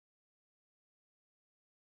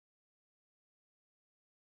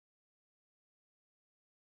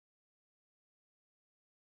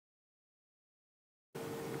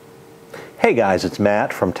Hey guys, it's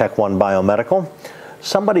Matt from Tech One Biomedical.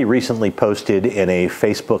 Somebody recently posted in a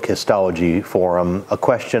Facebook histology forum a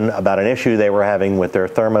question about an issue they were having with their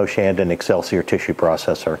Thermo Shandon Excelsior tissue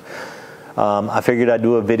processor. I figured I'd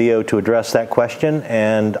do a video to address that question,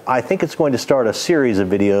 and I think it's going to start a series of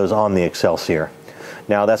videos on the Excelsior.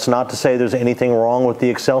 Now, that's not to say there's anything wrong with the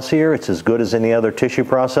Excelsior. It's as good as any other tissue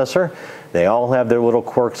processor. They all have their little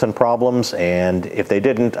quirks and problems, and if they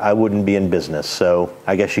didn't, I wouldn't be in business. So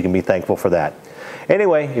I guess you can be thankful for that.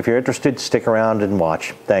 Anyway, if you're interested, stick around and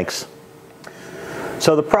watch. Thanks.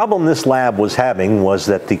 So the problem this lab was having was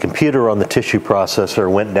that the computer on the tissue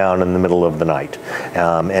processor went down in the middle of the night.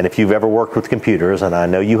 And if you've ever worked with computers, and I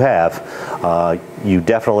know you have, you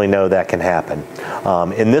definitely know that can happen.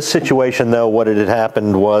 In this situation, though, what had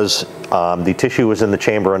happened was the tissue was in the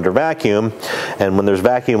chamber under vacuum, and when there's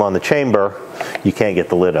vacuum on the chamber, you can't get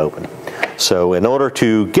the lid open. So in order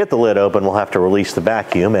to get the lid open, we'll have to release the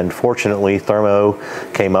vacuum, and fortunately, Thermo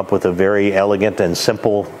came up with a very elegant and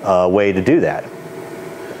simple way to do that.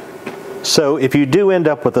 So if you do end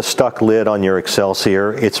up with a stuck lid on your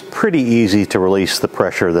Excelsior, it's pretty easy to release the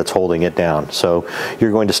pressure that's holding it down. So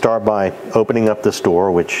you're going to start by opening up this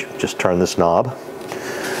door, which just turn this knob.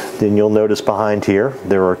 Then you'll notice behind here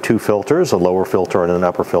there are two filters, a lower filter and an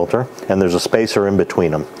upper filter, and there's a spacer in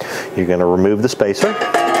between them. You're going to remove the spacer.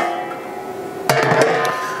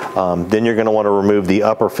 Then you're going to want to remove the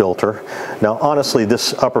upper filter. Now honestly,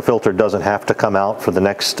 this upper filter doesn't have to come out for the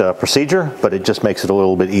next procedure, but it just makes it a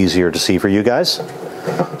little bit easier to see for you guys.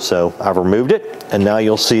 So I've removed it, and now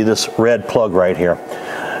you'll see this red plug right here.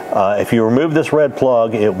 If you remove this red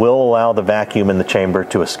plug, it will allow the vacuum in the chamber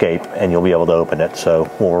to escape, and you'll be able to open it. So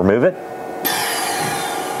we'll remove it.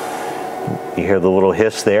 You hear the little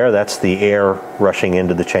hiss there, that's the air rushing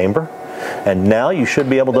into the chamber. And now you should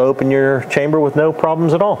be able to open your chamber with no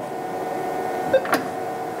problems at all.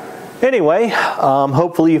 Anyway,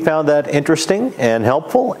 hopefully you found that interesting and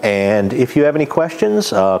helpful. And if you have any questions,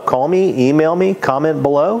 call me, email me, comment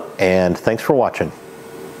below, and thanks for watching.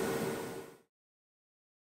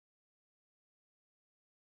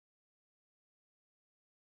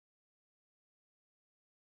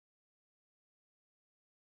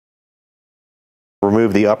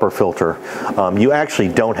 Remove the upper filter. You actually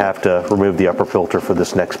don't have to remove the upper filter for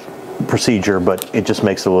this next procedure, but it just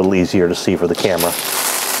makes it a little easier to see for the camera.